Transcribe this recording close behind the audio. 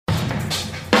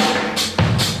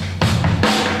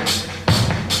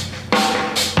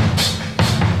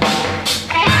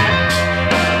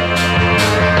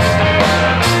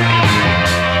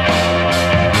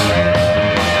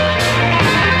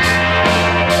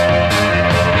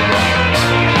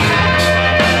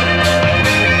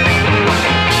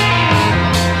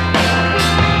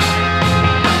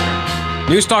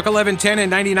News Talk 1110 and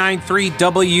 99.3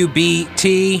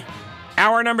 WBT.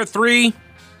 Hour number 3,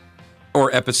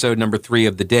 or episode number 3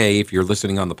 of the day if you're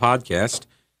listening on the podcast,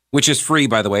 which is free,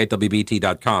 by the way, at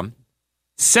WBT.com.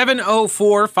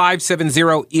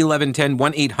 704-570-1110,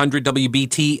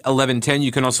 1-800-WBT-1110.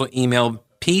 You can also email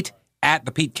Pete at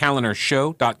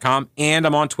thePeteKalinershow.com, and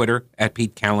I'm on Twitter at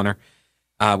Pete Kaliner,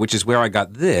 which is where I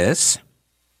got this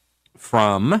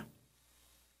from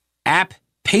App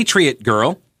Patriot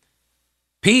Girl.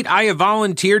 Pete, I have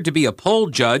volunteered to be a poll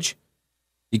judge.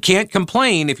 You can't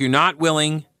complain if you're not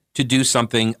willing to do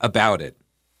something about it.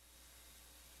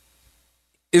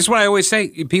 This is what I always say.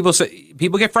 People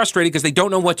get frustrated because they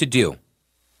don't know what to do.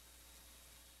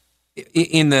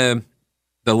 In the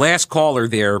last caller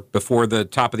there before the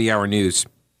top of the hour news,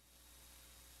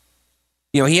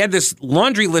 you know, he had this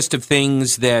laundry list of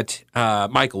things that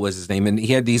Michael was his name, and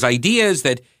he had these ideas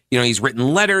that, you know, he's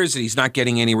written letters and he's not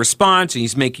getting any response, and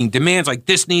he's making demands like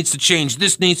this needs to change,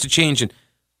 this needs to change. And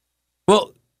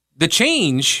well, the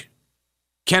change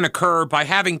can occur by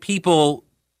having people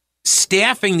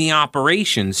staffing the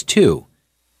operations too.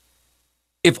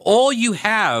 If all you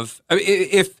have,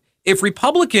 if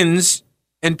Republicans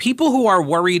and people who are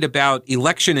worried about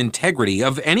election integrity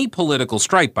of any political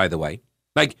stripe, by the way,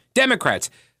 like Democrats,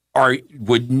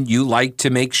 wouldn't you like to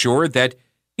make sure that,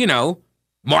 you know,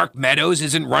 Mark Meadows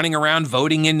isn't running around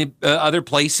voting in other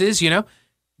places, you know?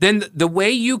 Then the way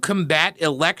you combat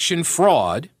election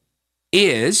fraud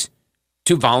is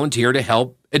to volunteer to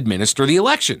help administer the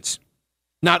elections.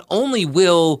 Not only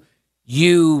will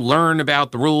you learn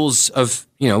about the rules of,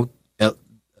 you know,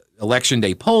 election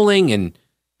day polling and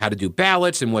how to do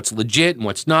ballots and what's legit and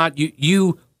what's not,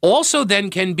 you also then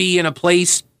can be in a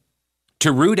place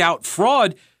to root out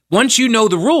fraud once you know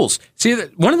the rules. See,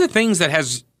 one of the things that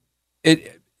has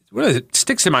it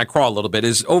sticks in my craw a little bit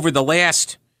is over the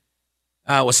last,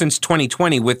 since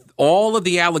 2020, with all of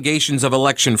the allegations of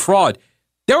election fraud,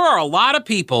 there are a lot of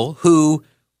people who,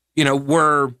 you know,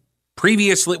 were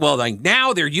previously, well, like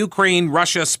now they're Ukraine,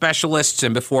 Russia specialists,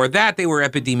 and before that they were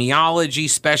epidemiology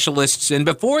specialists, and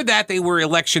before that they were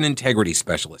election integrity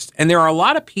specialists. And there are a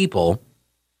lot of people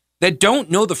that don't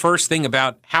know the first thing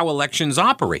about how elections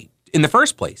operate in the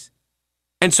first place.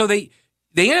 And so they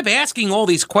end up asking all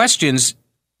these questions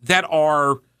that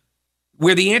are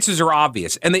where the answers are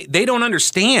obvious, and they don't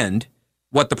understand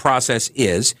what the process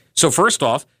is. So first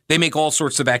off, they make all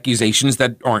sorts of accusations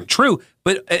that aren't true,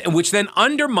 but which then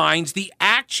undermines the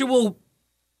actual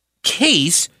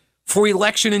case for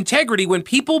election integrity when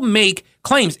people make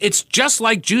claims. It's just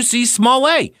like Jussie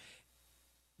Smollett.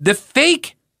 The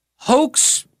fake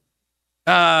hoax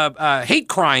hate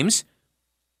crimes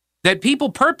that people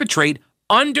perpetrate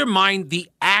undermine the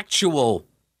actual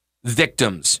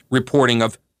victims' reporting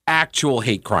of actual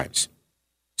hate crimes.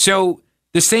 So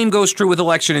the same goes true with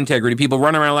election integrity. People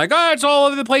run around like, oh, it's all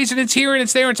over the place and it's here and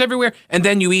it's there and it's everywhere. And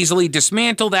then you easily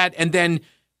dismantle that. And then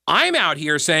I'm out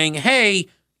here saying, hey,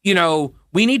 you know,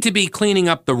 we need to be cleaning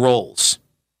up the rolls.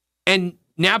 And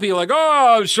now people are like,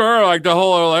 oh, sure, like the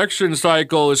whole election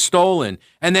cycle is stolen.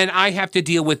 And then I have to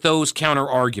deal with those counter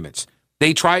arguments.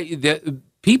 The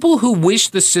people who wish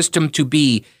the system to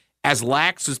be as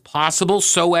lax as possible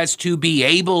so as to be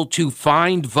able to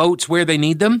find votes where they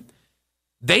need them,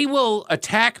 they will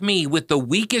attack me with the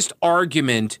weakest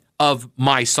argument of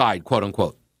my side, quote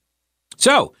unquote.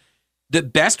 So the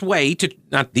best way to,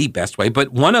 not the best way,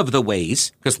 but one of the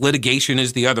ways, because litigation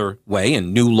is the other way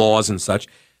and new laws and such,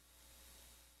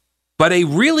 but a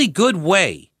really good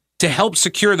way to help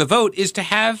secure the vote is to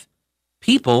have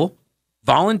people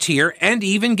volunteer and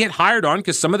even get hired on,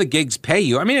 because some of the gigs pay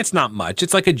you. I mean, it's not much.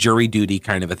 It's like a jury duty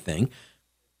kind of a thing.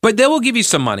 But they will give you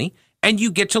some money, and you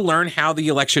get to learn how the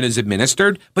election is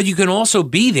administered, but you can also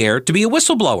be there to be a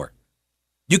whistleblower.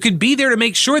 You could be there to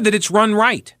make sure that it's run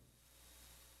right.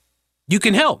 You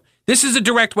can help. This is a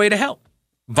direct way to help.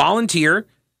 Volunteer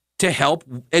to help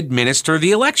administer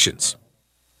the elections.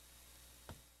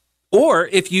 Or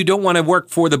if you don't want to work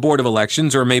for the Board of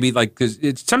Elections, or maybe like, cause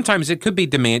sometimes it could be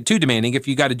too demanding if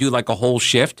you got to do like a whole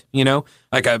shift, you know,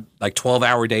 like a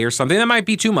 12-hour day or something. That might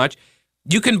be too much.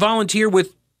 You can volunteer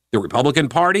with the Republican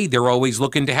Party. They're always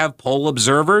looking to have poll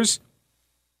observers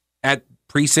at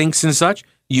precincts and such.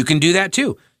 You can do that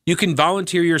too. You can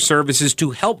volunteer your services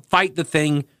to help fight the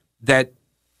thing that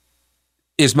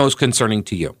is most concerning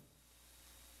to you.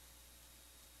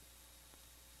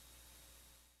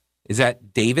 Is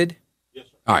that David? Yes,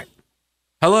 sir. All right.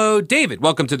 Hello, David.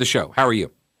 Welcome to the show. How are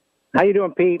you? How you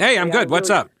doing, Pete? Hey, I'm good. What's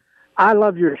up? I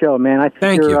love your show, man. I think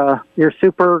Thank you. You're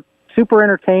super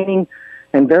entertaining,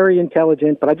 and very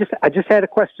intelligent. But I just had a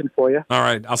question for you. All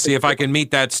right, I'll see if I can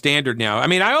meet that standard now. I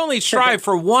mean, I only strive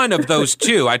for one of those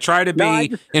two. I try to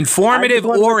be informative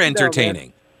or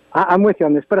entertaining. I'm with you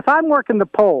on this. But if I'm working the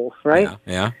polls, right?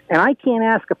 Yeah. And I can't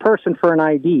ask a person for an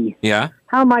ID. Yeah.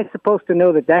 How am I supposed to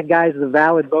know that guy's the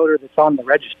valid voter that's on the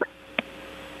register?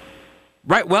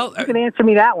 Right. Well, you can answer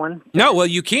me that one. No, well,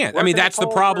 you can't. I mean, that's the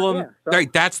problem.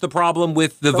 Right. That's the problem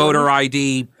with the voter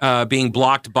ID being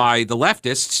blocked by the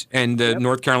leftists, and the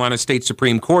North Carolina State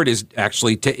Supreme Court is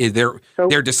actually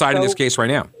they're deciding this case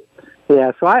right now.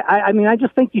 Yeah. So I mean, I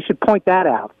just think you should point that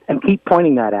out and keep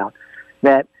pointing that out.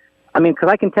 That I mean, because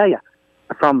I can tell you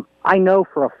I know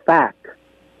for a fact.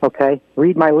 Okay,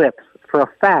 read my lips. For a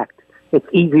fact, it's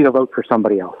easy to vote for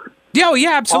somebody else. Yeah,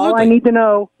 absolutely. All I need to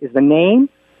know is the name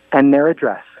and their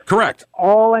address. Correct. That's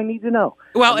all I need to know.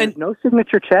 Well, and no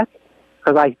signature check,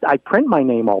 because I print my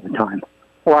name all the time,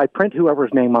 or I print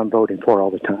whoever's name I'm voting for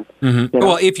all the time. Mm-hmm.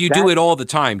 Well, if you do it all the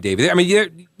time, David, I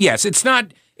mean, yes, it's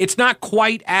not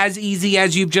quite as easy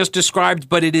as you've just described,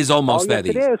 but it is almost that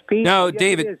easy. It is, Pete. No, yes,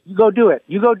 David, you go do it.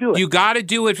 You got to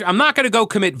do it. I'm not going to go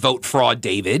commit vote fraud,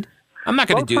 David. I'm not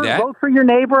going to do that. Vote for your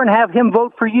neighbor and have him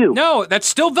vote for you. No, that's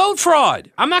still vote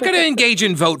fraud. I'm not going to engage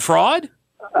in vote fraud.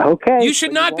 Okay. You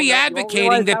should not be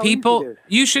advocating that people.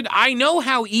 You should. I know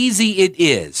how easy it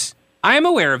is. I am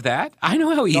aware of that. I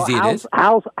know how easy it is.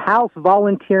 How's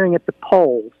volunteering at the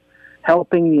polls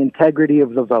helping the integrity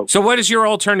of the vote? So what is your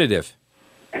alternative?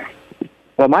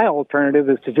 Well, my alternative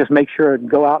is to just make sure and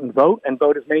go out and vote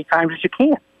as many times as you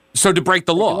can. So to break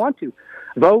the law. If you want to.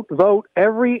 Vote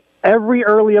every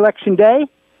early election day.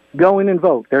 Go in and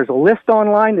vote. There's a list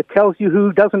online that tells you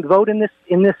who doesn't vote in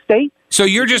this state. So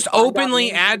you're just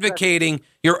openly advocating.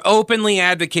 You're openly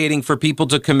advocating for people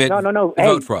to commit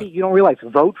vote fraud. You don't realize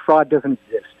vote fraud doesn't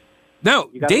exist. No,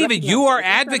 David, you are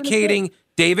advocating.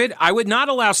 David, I would not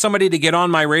allow somebody to get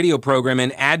on my radio program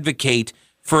and advocate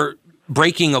for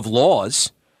breaking of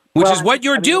laws. Which is what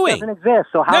you're doing. It doesn't exist.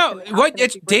 So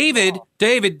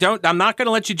David, don't. I'm not going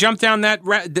to let you jump down that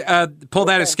pull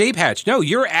that escape hatch. No,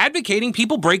 you're advocating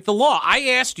people break the law. I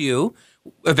asked you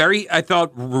a very, I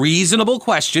thought, reasonable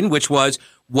question, which was,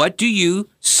 what do you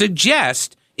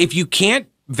suggest if you can't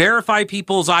verify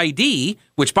people's ID?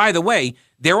 Which, by the way,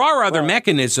 there are other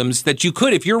mechanisms that you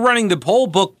could, if you're running the poll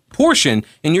book portion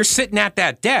and you're sitting at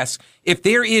that desk. If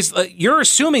there is, you're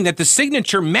assuming that the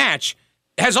signature match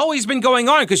has always been going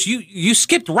on because you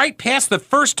skipped right past the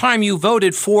first time you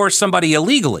voted for somebody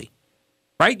illegally,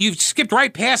 right? You've skipped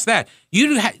right past that.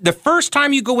 The first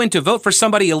time you go in to vote for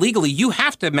somebody illegally, you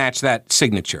have to match that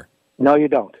signature. No, you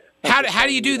don't. How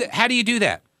do you do that? How do you do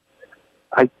that?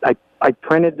 I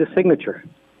printed the signature.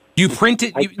 You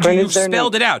printed. You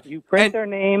spelled it out. You print their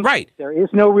name. Right. There is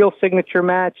no real signature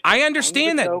match. I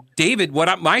understand that, David.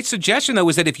 My suggestion though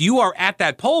is that if you are at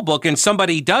that poll book and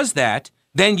somebody does that,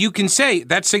 then you can say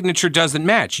that signature doesn't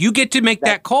match. You get to make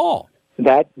that call.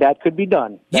 That could be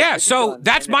done.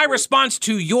 That's my response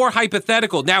to your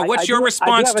hypothetical. Now, what's your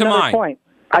response to mine?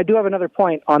 I do have another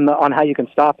point on how you can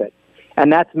stop it, and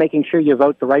that's making sure you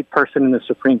vote the right person in the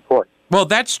Supreme Court. Well,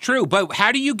 that's true, but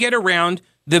how do you get around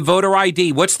the voter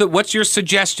ID? What's your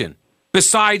suggestion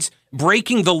besides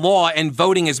breaking the law and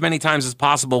voting as many times as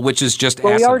possible, which is just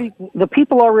the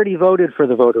people already voted for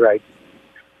the voter ID.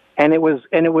 And it was.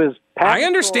 I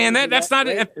understand that. That's not.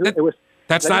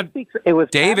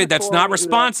 David, that's not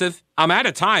responsive. I'm out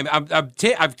of time.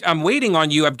 I'm waiting on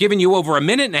you. I've given you over a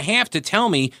minute and a half to tell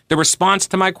me the response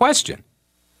to my question.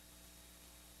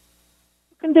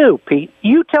 Can do, Pete.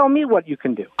 You tell me what you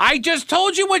can do. I just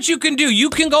told you what you can do. You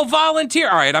can go volunteer.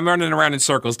 All right, I'm running around in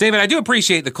circles. David, I do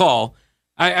appreciate the call.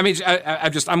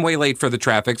 I'm way late for the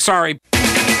traffic. Sorry.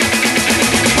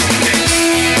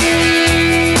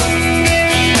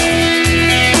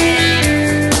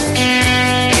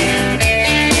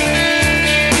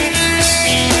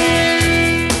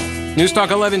 News Talk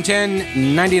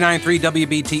 1110, 99.3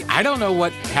 WBT. I don't know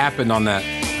what happened on that.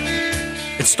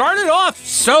 It started off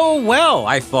so well,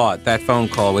 I thought, that phone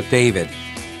call with David.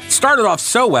 It started off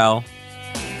so well.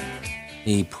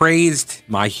 He praised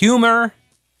my humor.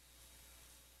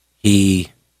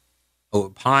 He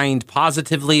opined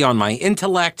positively on my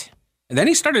intellect. And then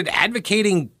he started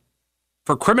advocating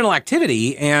for criminal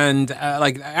activity. And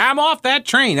I'm off that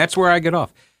train. That's where I get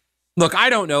off. Look, I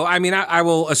don't know. I mean, I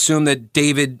will assume that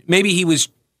David, maybe he was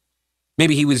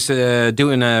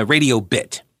doing a radio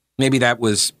bit. Maybe that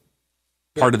was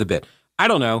part of the bit. I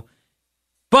don't know.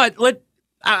 But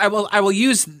I will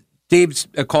use Dave's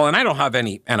call, and I don't have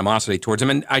any animosity towards him.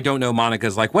 And I don't know,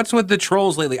 Monica's like, what's with the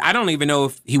trolls lately? I don't even know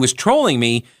if he was trolling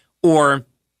me or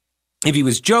if he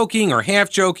was joking or half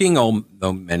joking,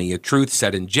 although many a truth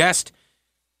said in jest.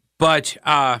 But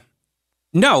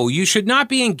no, you should not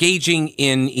be engaging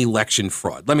in election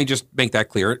fraud. Let me just make that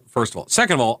clear, first of all.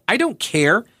 Second of all, I don't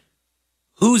care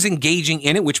who's engaging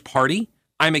in it, which party.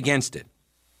 I'm against it.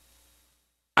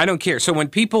 I don't care. So when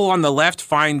people on the left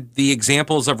find the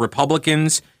examples of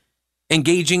Republicans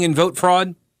engaging in vote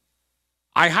fraud,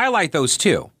 I highlight those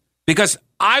too, because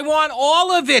I want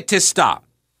all of it to stop.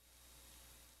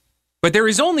 But there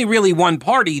is only really one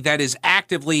party that is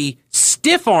actively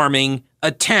stiff-arming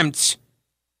attempts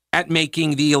at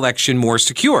making the election more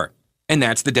secure, and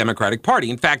that's the Democratic Party.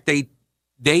 In fact,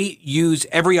 they use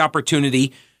every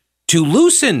opportunity to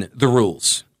loosen the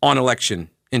rules on election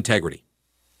integrity.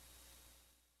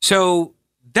 So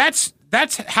that's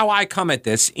how I come at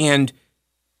this. And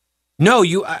no,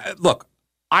 look,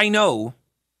 I know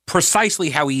precisely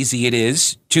how easy it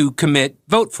is to commit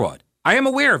vote fraud. I am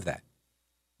aware of that.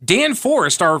 Dan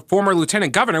Forest, our former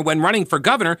lieutenant governor, when running for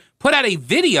governor, put out a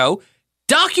video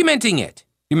documenting it.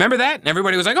 You remember that? And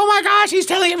everybody was like, oh my gosh, he's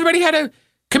telling everybody how to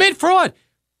commit fraud.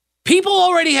 People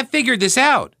already have figured this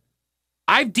out.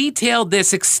 I've detailed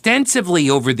this extensively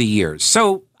over the years.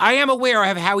 So I am aware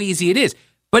of how easy it is.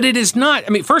 But it is not. I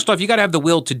mean, first off, you got to have the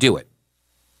will to do it.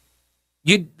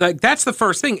 That's the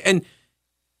first thing. And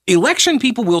election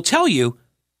people will tell you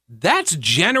that's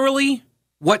generally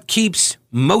what keeps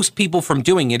most people from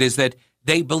doing it, is that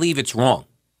they believe it's wrong.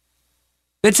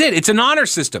 That's it. It's an honor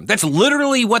system. That's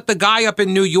literally what the guy up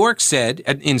in New York said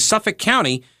in Suffolk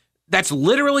County. That's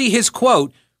literally his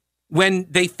quote when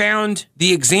they found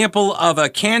the example of a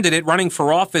candidate running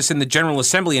for office in the General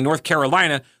Assembly in North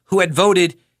Carolina who had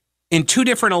voted in two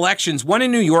different elections, one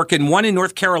in New York and one in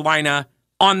North Carolina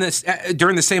on this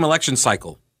during the same election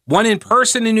cycle. One in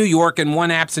person in New York and one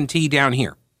absentee down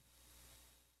here.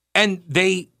 And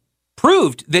they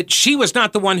proved that she was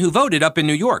not the one who voted up in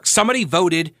New York. Somebody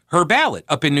voted her ballot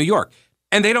up in New York.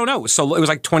 And they don't know. So it was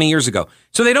like 20 years ago.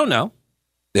 So they don't know.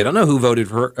 They don't know who voted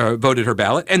her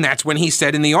ballot. And that's when he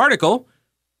said in the article,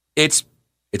 it's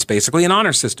basically an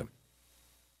honor system,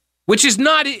 which is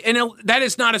not, that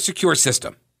is not a secure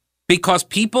system because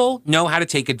people know how to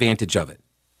take advantage of it.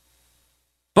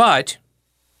 But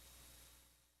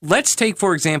let's take,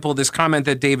 for example, this comment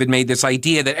that David made, this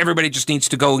idea that everybody just needs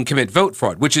to go and commit vote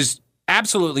fraud, which is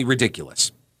absolutely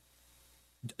ridiculous.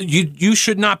 You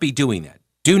should not be doing that.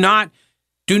 Do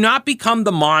not become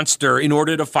the monster in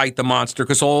order to fight the monster,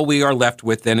 because all we are left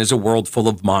with then is a world full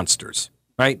of monsters,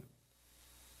 right?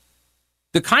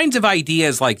 The kinds of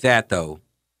ideas like that, though,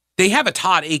 they have a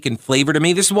Todd Aiken flavor to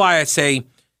me. This is why I say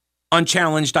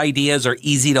unchallenged ideas are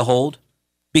easy to hold,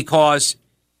 because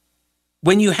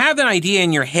when you have an idea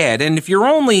in your head, and if you're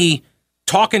only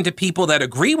talking to people that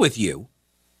agree with you,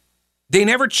 they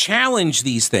never challenge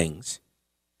these things.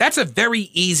 That's a very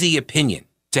easy opinion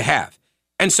to have.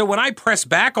 And so when I press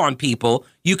back on people,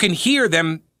 you can hear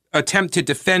them attempt to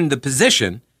defend the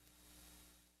position.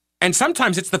 And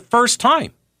sometimes it's the first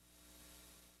time.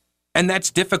 And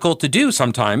that's difficult to do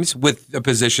sometimes with a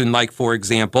position like, for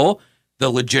example, the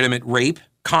legitimate rape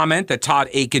comment that Todd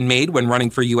Aiken made when running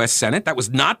for U.S. Senate. That was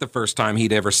not the first time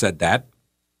he'd ever said that.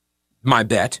 My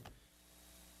bet.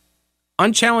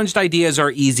 Unchallenged ideas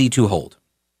are easy to hold.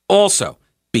 Also,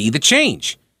 be the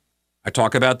change. I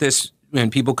talk about this when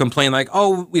people complain like,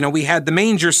 oh, we had the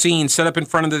manger scene set up in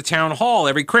front of the town hall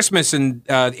every Christmas and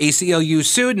ACLU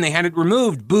sued and they had it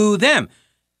removed. Boo them.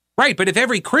 Right, but if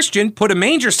every Christian put a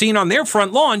manger scene on their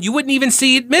front lawn, you wouldn't even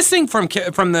see it missing from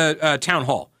the town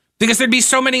hall because there'd be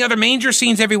so many other manger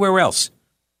scenes everywhere else.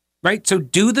 Right? So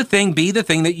do the thing, be the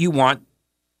thing that you want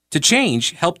to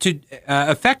change, help to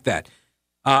affect that.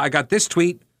 I got this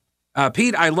tweet.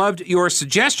 Pete, I loved your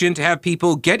suggestion to have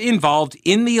people get involved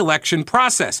in the election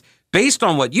process. Based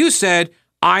on what you said,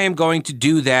 I am going to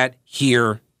do that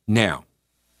here now.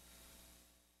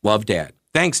 Love, Dad.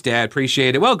 Thanks, Dad.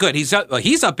 Appreciate it. Well, good. He's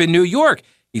up in New York.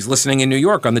 He's listening in New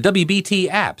York on the WBT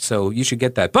app, so you should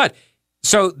get that. But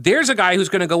so there's a guy who's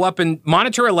going to go up and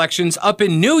monitor elections up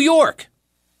in New York,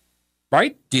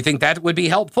 right? Do you think that would be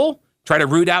helpful? Try to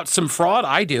root out some fraud?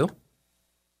 I do.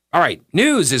 All right,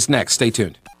 news is next. Stay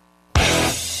tuned.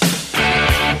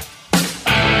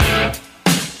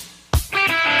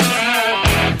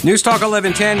 News Talk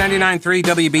 1110, 99.3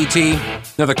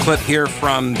 WBT. Another clip here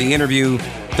from the interview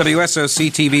WSOC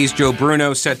TV's Joe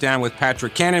Bruno sat down with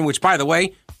Patrick Cannon, which, by the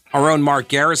way, our own Mark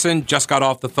Garrison just got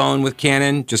off the phone with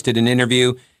Cannon, just did an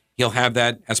interview. He'll have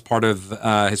that as part of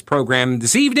his program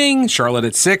this evening, Charlotte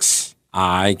at 6.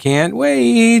 I can't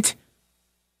wait.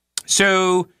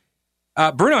 So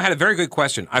Bruno had a very good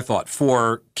question, I thought,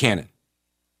 for Cannon.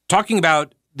 Talking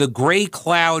about the gray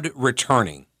cloud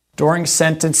returning. During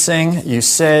sentencing, you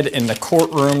said in the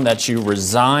courtroom that you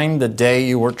resigned the day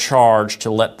you were charged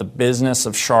to let the business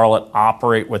of Charlotte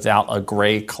operate without a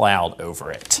gray cloud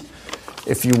over it.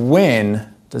 If you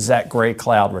win, does that gray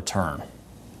cloud return?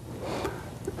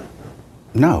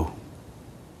 No.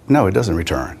 No, it doesn't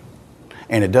return.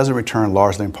 And it doesn't return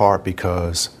largely in part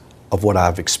because of what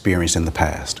I've experienced in the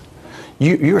past.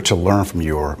 You're to learn from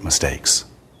your mistakes.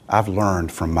 I've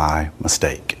learned from my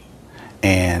mistake.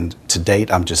 And to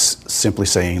date, I'm just simply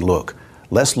saying, look,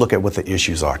 let's look at what the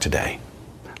issues are today.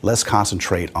 Let's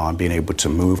concentrate on being able to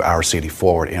move our city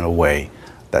forward in a way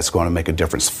that's going to make a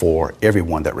difference for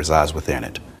everyone that resides within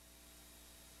it.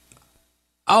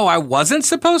 Oh, I wasn't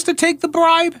supposed to take the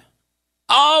bribe?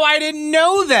 Oh, I didn't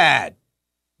know that.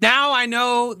 Now I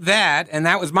know that, and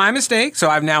that was my mistake, so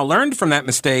I've now learned from that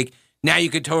mistake. Now you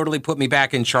could totally put me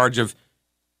back in charge of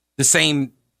the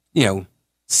same,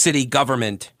 city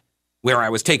government where I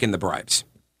was taking the bribes.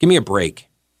 Give me a break.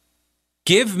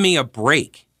 Give me a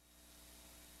break.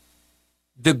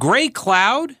 The gray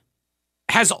cloud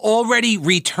has already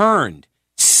returned.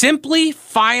 Simply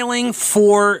filing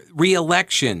for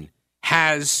re-election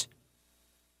has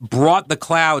brought the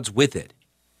clouds with it.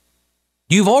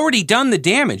 You've already done the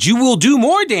damage. You will do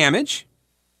more damage.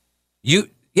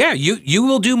 You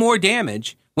will do more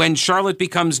damage when Charlotte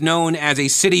becomes known as a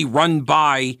city run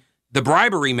by the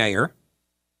bribery mayor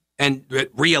and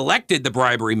re-elected the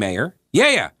bribery mayor.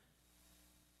 Yeah.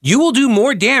 You will do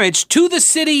more damage to the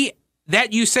city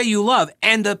that you say you love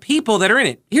and the people that are in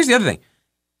it. Here's the other thing.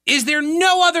 Is there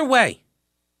no other way?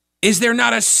 Is there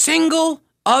not a single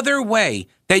other way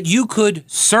that you could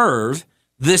serve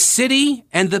the city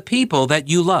and the people that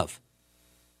you love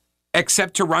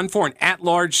except to run for an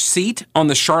at-large seat on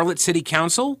the Charlotte City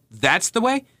Council? That's the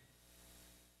way?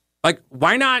 Like,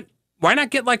 why not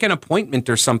get like an appointment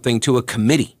or something to a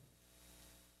committee?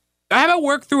 How about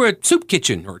work through a soup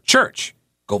kitchen or church?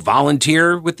 Go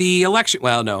volunteer with the election.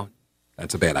 Well, no,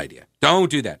 that's a bad idea.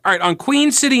 Don't do that. All right, on Queen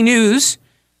City News,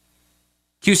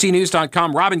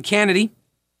 QCnews.com, Robin Kennedy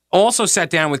also sat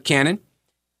down with Cannon,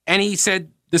 and he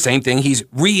said the same thing. He's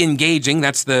re-engaging.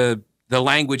 That's the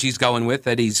language he's going with,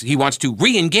 that he wants to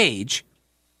re-engage.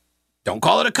 Don't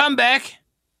call it a comeback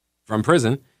from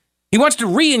prison. He wants to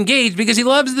re-engage because he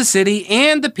loves the city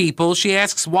and the people. She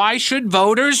asks, why should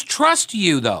voters trust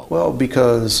you, though? Well,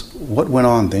 because what went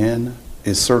on then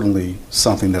is certainly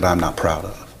something that I'm not proud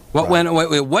of. What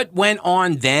went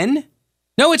on then?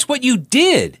 No, it's what you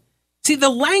did. See, the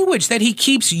language that he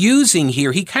keeps using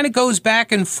here, he kind of goes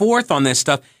back and forth on this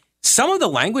stuff. Some of the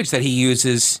language that he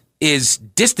uses is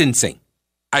distancing,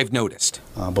 I've noticed.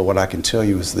 But what I can tell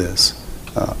you is this.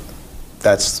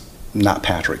 That's not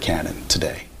Patrick Cannon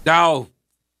today. Oh,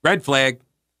 red flag.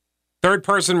 Third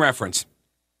person reference.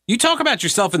 You talk about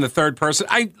yourself in the third person.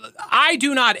 I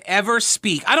do not ever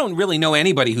speak. I don't really know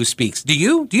anybody who speaks. Do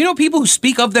you? Do you know people who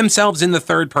speak of themselves in the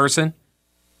third person?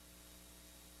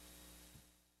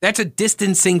 That's a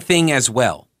distancing thing as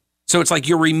well. So it's like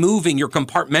you're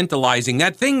compartmentalizing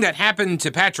that thing that happened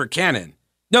to Patrick Cannon.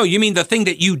 No, you mean the thing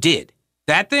that you did.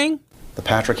 That thing? The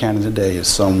Patrick Cannon today is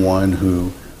someone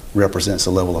who represents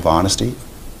a level of honesty,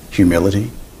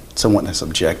 humility, someone that's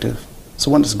objective,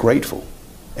 someone that's grateful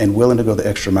and willing to go the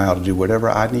extra mile to do whatever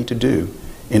I need to do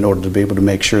in order to be able to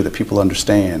make sure that people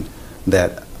understand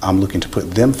that I'm looking to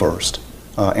put them first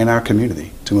in our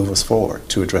community to move us forward,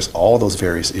 to address all those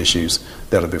various issues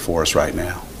that are before us right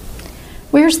now.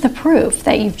 Where's the proof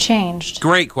that you've changed?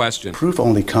 Great question. Proof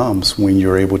only comes when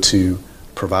you're able to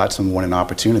provide someone an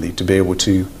opportunity to be able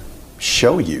to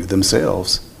show you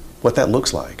themselves what that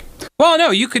looks like. Well,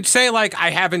 no, you could say, like, I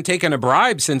haven't taken a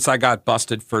bribe since I got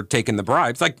busted for taking the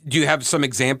bribes. Like, do you have some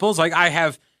examples? Like, I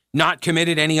have not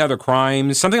committed any other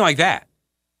crimes, something like that.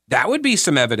 That would be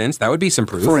some evidence. That would be some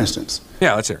proof. For instance,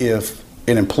 yeah, let's hear it. If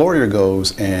an employer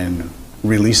goes and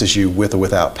releases you with or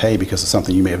without pay because of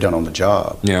something you may have done on the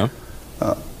job,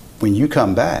 when you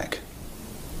come back,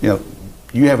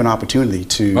 you have an opportunity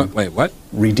to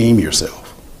redeem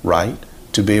yourself, right?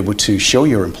 To be able to show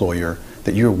your employer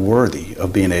that you're worthy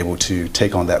of being able to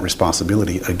take on that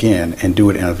responsibility again and do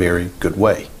it in a very good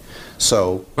way.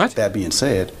 So, that being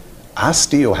said, I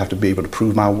still have to be able to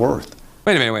prove my worth.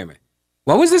 Wait a minute.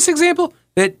 What was this example?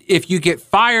 That if you get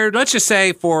fired, let's just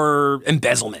say for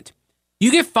embezzlement. You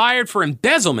get fired for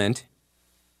embezzlement,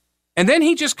 and then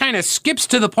he just kind of skips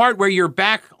to the part where you're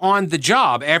back on the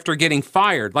job after getting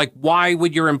fired. Like, why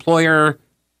would the employer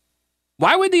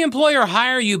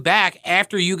hire you back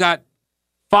after you got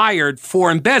fired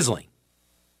for embezzling?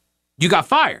 You got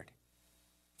fired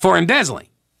for embezzling.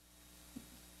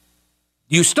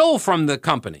 You stole from the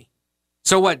company.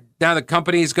 So what? Now the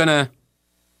company's going to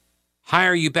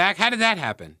hire you back. How did that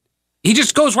happen? He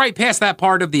just goes right past that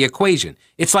part of the equation.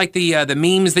 It's like the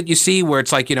memes that you see where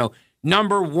it's like,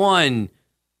 number 1,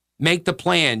 make the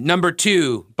plan. Number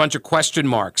 2, bunch of question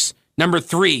marks. Number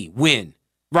 3, win.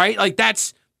 Right? Like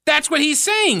that's what he's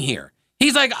saying here.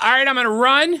 He's like, all right, I'm going to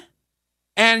run,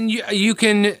 and you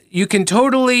can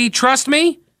totally trust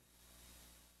me.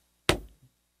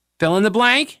 Fill in the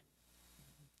blank.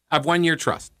 I've won your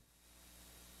trust.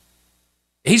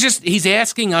 He's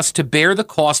asking us to bear the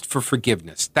cost for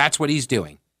forgiveness. That's what he's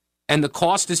doing. And the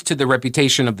cost is to the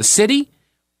reputation of the city,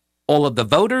 all of the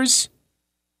voters,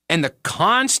 and the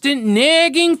constant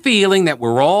nagging feeling that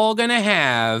we're all going to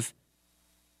have.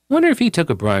 Wonder if he took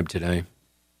a bribe today.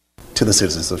 To the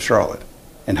citizens of Charlotte.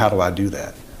 And how do I do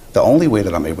that? The only way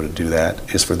that I'm able to do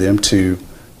that is for them to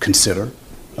consider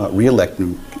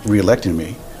reelecting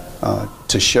me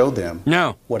to show them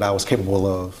what I was capable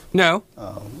of. No.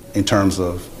 In terms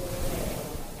of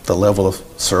the level of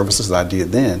services that I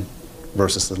did then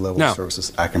versus the level of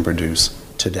services I can produce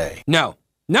today. No.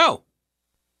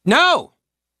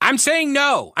 I'm saying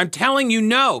no. I'm telling you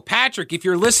no. Patrick, if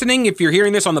you're listening, if you're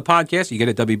hearing this on the podcast, you get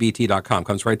it at WBT.com.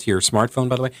 Comes right to your smartphone,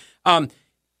 by the way.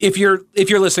 If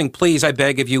you're listening, please, I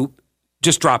beg of you,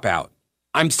 just drop out.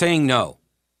 I'm saying no.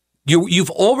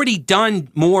 You've already done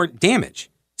more damage.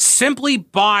 Simply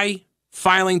by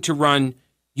filing to run,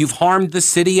 you've harmed the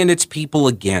city and its people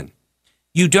again.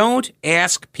 You don't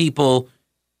ask people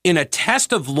in a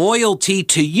test of loyalty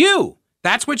to you.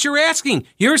 That's what you're asking.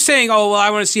 You're saying, oh, well,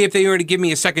 I want to see if they were to give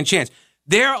me a second chance.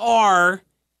 There are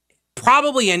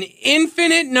probably an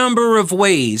infinite number of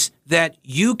ways that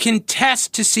you can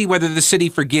test to see whether the city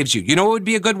forgives you. You know what would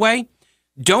be a good way?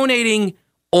 Donating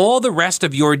all the rest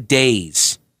of your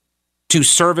days to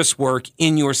service work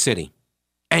in your city.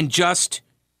 And just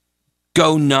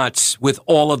go nuts with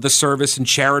all of the service and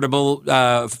charitable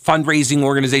fundraising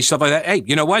organizations, stuff like that. Hey,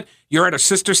 you know what? You're at a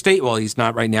sister state. Well, he's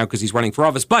not right now because he's running for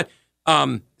office, but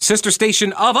sister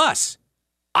station of us.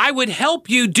 I would help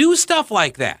you do stuff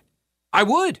like that. I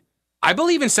would. I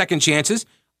believe in second chances.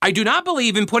 I do not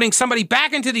believe in putting somebody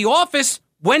back into the office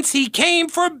whence he came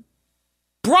for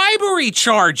bribery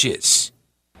charges.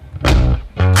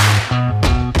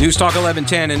 News Talk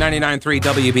 1110 and 99.3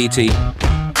 WBT.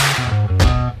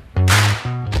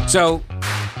 So,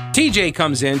 TJ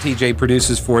comes in. TJ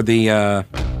produces for the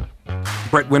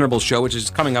Brett Winterble show, which is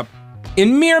coming up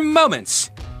in mere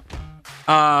moments.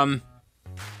 And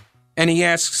he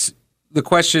asks the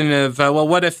question of,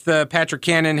 what if Patrick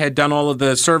Cannon had done all of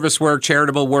the service work,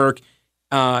 charitable work,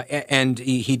 and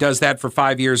he does that for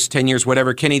 5 years, 10 years,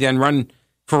 whatever? Can he then run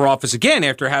for office again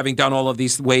after having done all of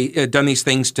these done these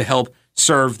things to help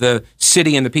serve the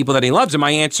city and the people that he loves? And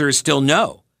my answer is still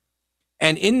no.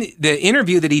 And in the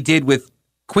interview that he did with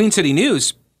Queen City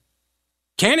News,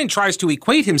 Cannon tries to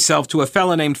equate himself to a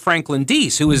fellow named Franklin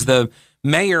Deese, who is the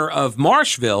mayor of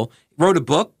Marshville, wrote a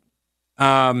book,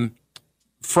 From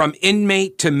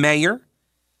Inmate to Mayor.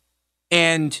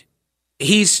 And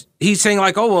he's saying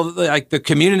like, oh, well, like the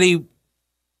community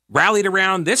rallied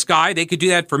around this guy. They could do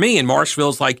that for me. And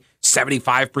Marshville's like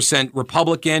 75%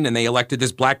 Republican, and they elected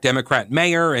this black Democrat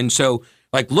mayor. And so,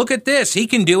 like, look at this. He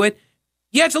can do it.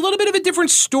 Yeah, it's a little bit of a different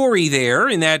story there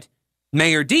in that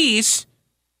Mayor Deese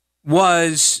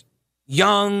was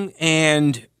young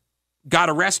and got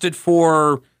arrested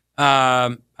for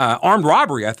armed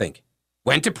robbery, I think.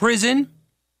 Went to prison,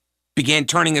 began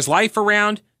turning his life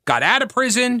around, got out of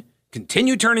prison,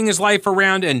 continued turning his life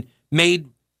around, and made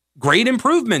great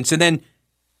improvements, and then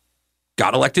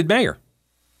got elected mayor.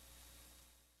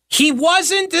 He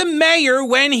wasn't the mayor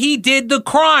when he did the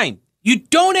crime. You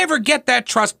don't ever get that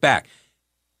trust back.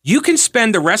 You can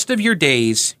spend the rest of your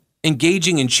days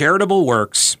engaging in charitable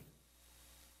works,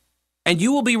 and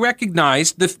you will be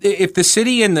recognized. If the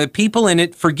city and the people in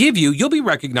it forgive you, you'll be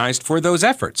recognized for those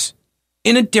efforts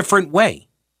in a different way.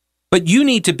 But you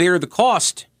need to bear the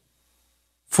cost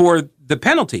for the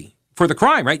penalty, for the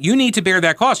crime, right? You need to bear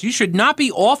that cost. You should not be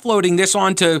offloading this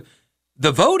onto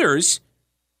the voters,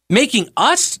 making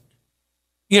us,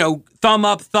 thumb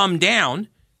up, thumb down.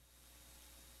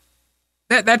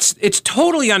 It's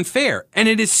totally unfair. And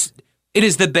it is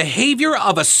the behavior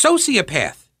of a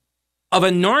sociopath, of a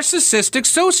narcissistic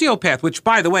sociopath, which,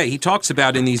 by the way, he talks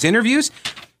about in these interviews.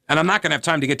 And I'm not going to have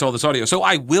time to get to all this audio, so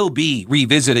I will be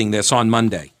revisiting this on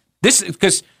Monday. This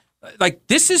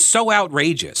is so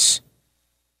outrageous.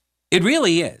 It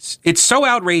really is. It's so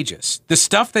outrageous. The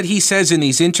stuff that he says in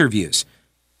these interviews.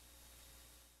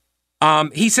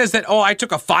 He says that, I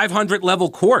took a 500 level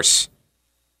course,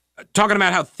 talking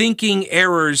about how thinking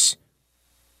errors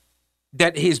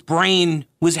that his brain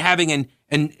was having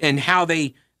and how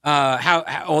they how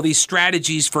all these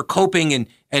strategies for coping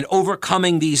and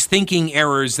overcoming these thinking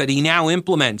errors that he now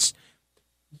implements.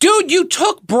 Dude, you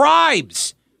took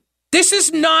bribes. This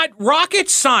is not rocket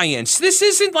science. This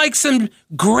isn't like some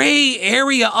gray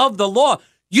area of the law.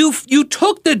 You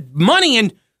took the money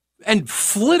and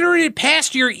flittered it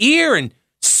past your ear and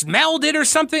smelled it or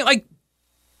something like.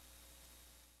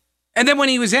 And then when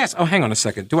he was asked, oh, hang on a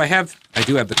second. I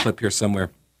do have the clip here somewhere.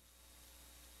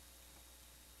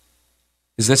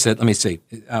 Is this it? Let me see.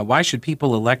 Why should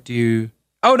people elect you?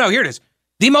 Oh, no, here it is.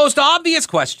 The most obvious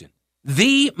question.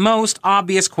 The most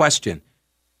obvious question.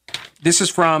 This is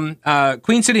from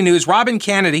Queen City News. Robin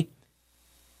Kennedy.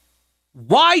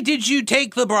 Why did you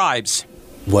take the bribes?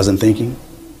 Wasn't thinking.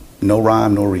 No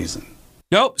rhyme, no reason.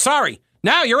 Nope, sorry.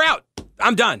 Now you're out.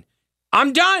 I'm done.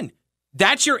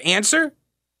 That's your answer?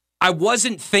 I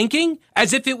wasn't thinking?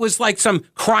 As if it was like some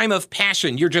crime of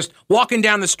passion. You're just walking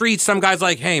down the street. Some guy's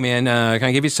like, hey, man, can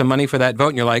I give you some money for that vote?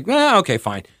 And you're like, okay,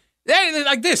 fine.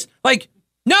 Like this. Like,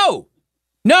 no.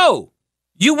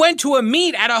 You went to a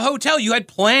meet at a hotel. You had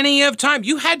plenty of time.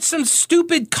 You had some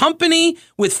stupid company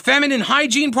with feminine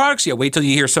hygiene products. Yeah, wait till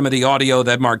you hear some of the audio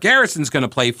that Mark Garrison's going to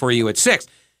play for you at 6.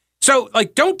 So,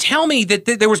 like, don't tell me that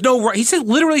there was no... He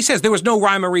literally says there was no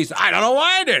rhyme or reason. I don't know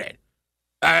why I did it.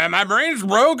 My brain's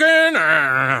broken.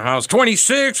 I was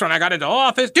 26 when I got into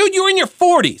office. Dude, you were in your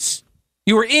 40s.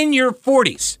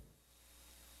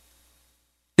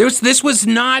 This was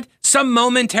not some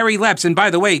momentary lapse. And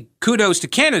by the way, kudos to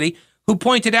Kennedy, who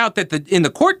pointed out that in the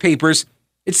court papers,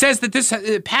 it says that this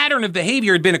pattern of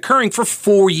behavior had been occurring for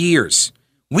 4 years.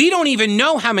 We don't even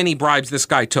know how many bribes this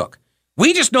guy took.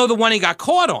 We just know the one he got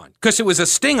caught on because it was a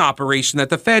sting operation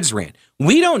that the feds ran.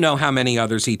 We don't know how many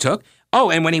others he took. Oh,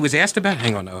 and when he was asked about,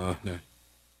 hang on. Oh,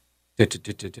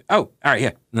 all right,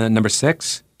 yeah. Number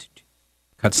 6.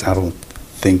 I don't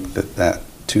think that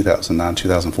 2009,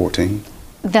 2014.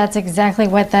 That's exactly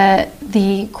what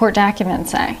the court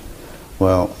documents say.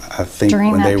 Well, I think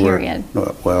during when that they period.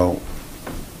 Well,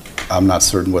 I'm not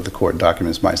certain what the court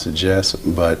documents might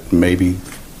suggest, but maybe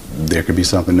there could be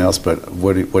something else. But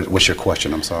what's your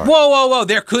question? I'm sorry. Whoa.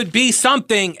 There could be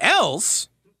something else?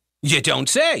 You don't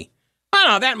say. I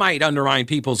don't know, that might undermine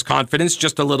people's confidence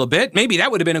just a little bit. Maybe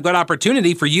that would have been a good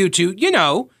opportunity for you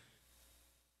to,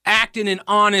 act in an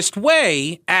honest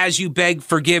way as you beg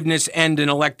forgiveness and an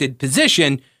elected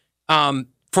position,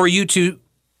 for you to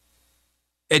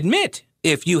admit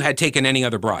if you had taken any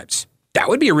other bribes. That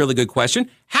would be a really good question.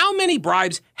 How many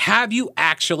bribes have you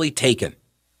actually taken?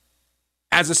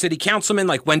 As a city councilman,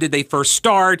 like when did they first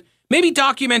start? Maybe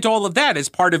document all of that as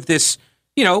part of this,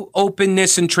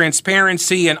 openness and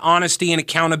transparency and honesty and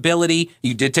accountability.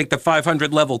 You did take the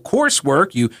 500 level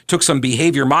coursework. You took some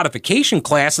behavior modification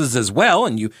classes as well,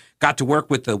 and you got to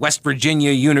work with the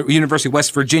University of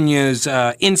West Virginia's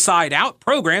Inside Out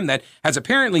program that has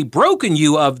apparently broken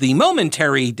you of the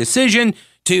momentary decision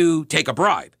to take a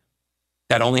bribe.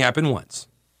 That only happened once.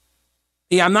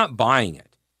 Yeah, I'm not buying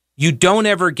it. You don't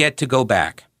ever get to go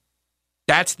back.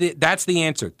 That's the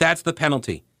answer. That's the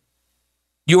penalty.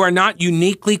 You are not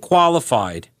uniquely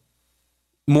qualified,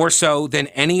 more so than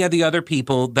any of the other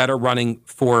people that are running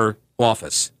for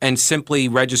office, and simply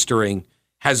registering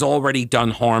has already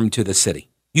done harm to the city.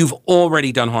 You've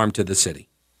already done harm to the city.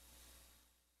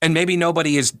 And maybe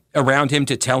nobody is around him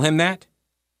to tell him that.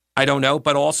 I don't know.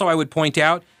 But also I would point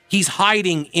out he's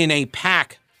hiding in a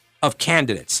pack of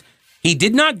candidates. He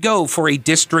did not go for a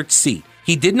district seat.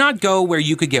 He did not go where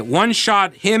you could get one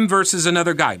shot, him versus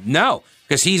another guy. No,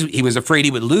 because he was afraid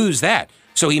he would lose that.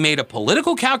 So he made a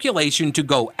political calculation to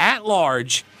go at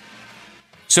large.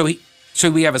 So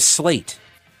we have a slate.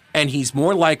 And he's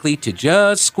more likely to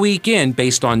just squeak in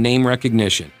based on name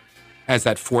recognition as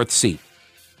that 4th seat.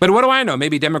 But what do I know?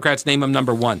 Maybe Democrats name him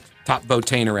number 1. Top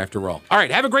votainer after all. All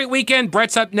right, have a great weekend.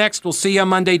 Brett's up next. We'll see you on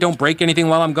Monday. Don't break anything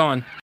while I'm gone.